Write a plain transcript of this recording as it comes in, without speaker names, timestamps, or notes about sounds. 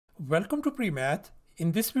Welcome to PreMath.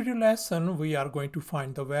 In this video lesson, we are going to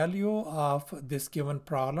find the value of this given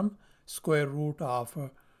problem, square root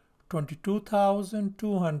of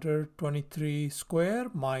 22,223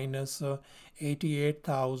 square minus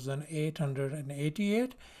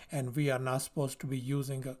 88,888, and we are not supposed to be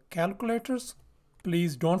using calculators.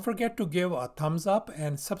 Please don't forget to give a thumbs up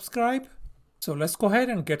and subscribe. So let's go ahead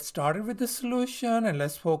and get started with the solution, and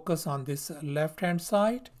let's focus on this left hand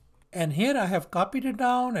side. And here I have copied it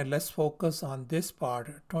down, and let's focus on this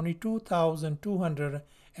part,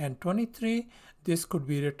 22,223. This could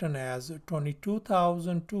be written as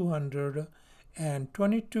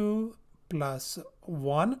 22,222 plus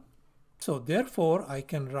 1. So therefore I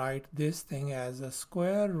can write this thing as a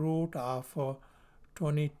square root of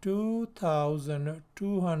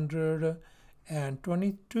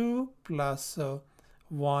 22,222 plus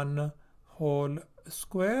 1 whole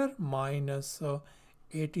square minus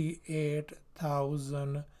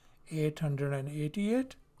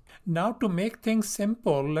 88,888. Now to make things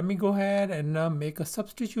simple, let me go ahead and make a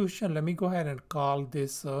substitution. Let me go ahead and call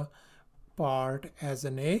this part as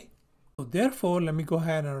an A. So therefore, let me go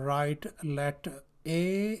ahead and write let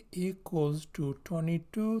A equals to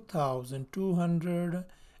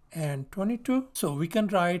 22,222. So we can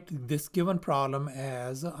write this given problem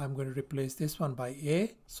as, I'm going to replace this one by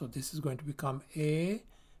A. So this is going to become A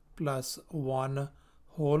plus 1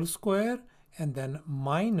 whole square, and then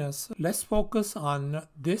minus, let's focus on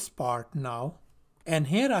this part now. And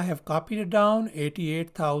here I have copied it down,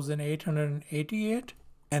 88,888,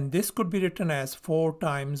 and this could be written as 4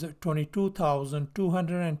 times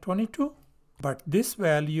 22,222, but this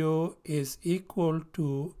value is equal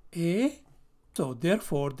to A, so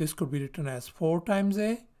therefore this could be written as 4 times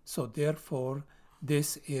A, so therefore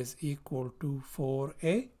this is equal to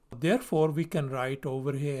 4A. Therefore, we can write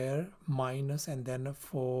over here minus and then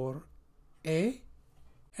 4A.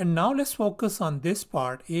 And now let's focus on this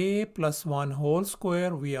part, A plus 1 whole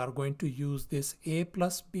square. We are going to use this A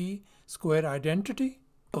plus B square identity.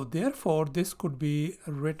 So therefore, this could be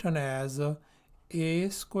written as A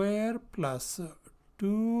square plus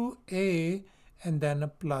 2A and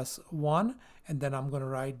then plus 1. And then I'm going to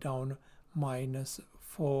write down minus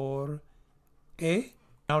 4A.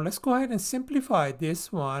 Now let's go ahead and simplify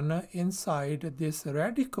this one inside this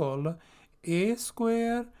radical. A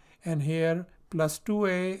square and here plus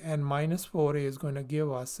 2A and minus 4A is going to give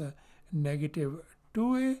us negative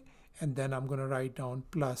 2A, and then I'm going to write down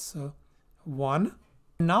plus 1.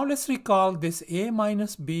 Now let's recall this A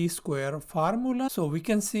minus B square formula. So we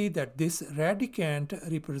can see that this radicand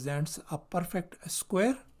represents a perfect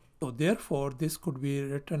square. So therefore this could be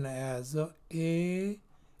written as A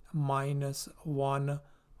minus 1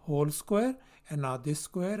 whole square, and now this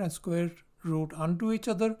square and square root undo each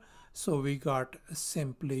other, so we got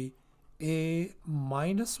simply A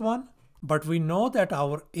minus 1. But we know that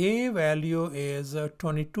our A value is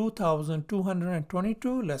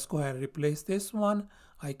 22,222. Let's go ahead and replace this one.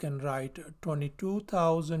 I can write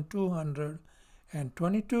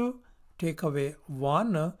 22,222, take away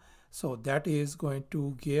 1, so that is going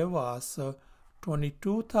to give us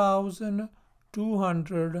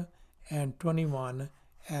 22,221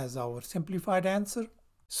 as our simplified answer.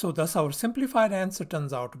 So thus our simplified answer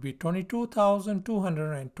turns out to be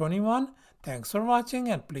 22,221. Thanks for watching,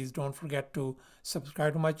 and please don't forget to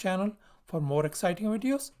subscribe to my channel for more exciting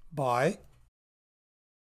videos. Bye.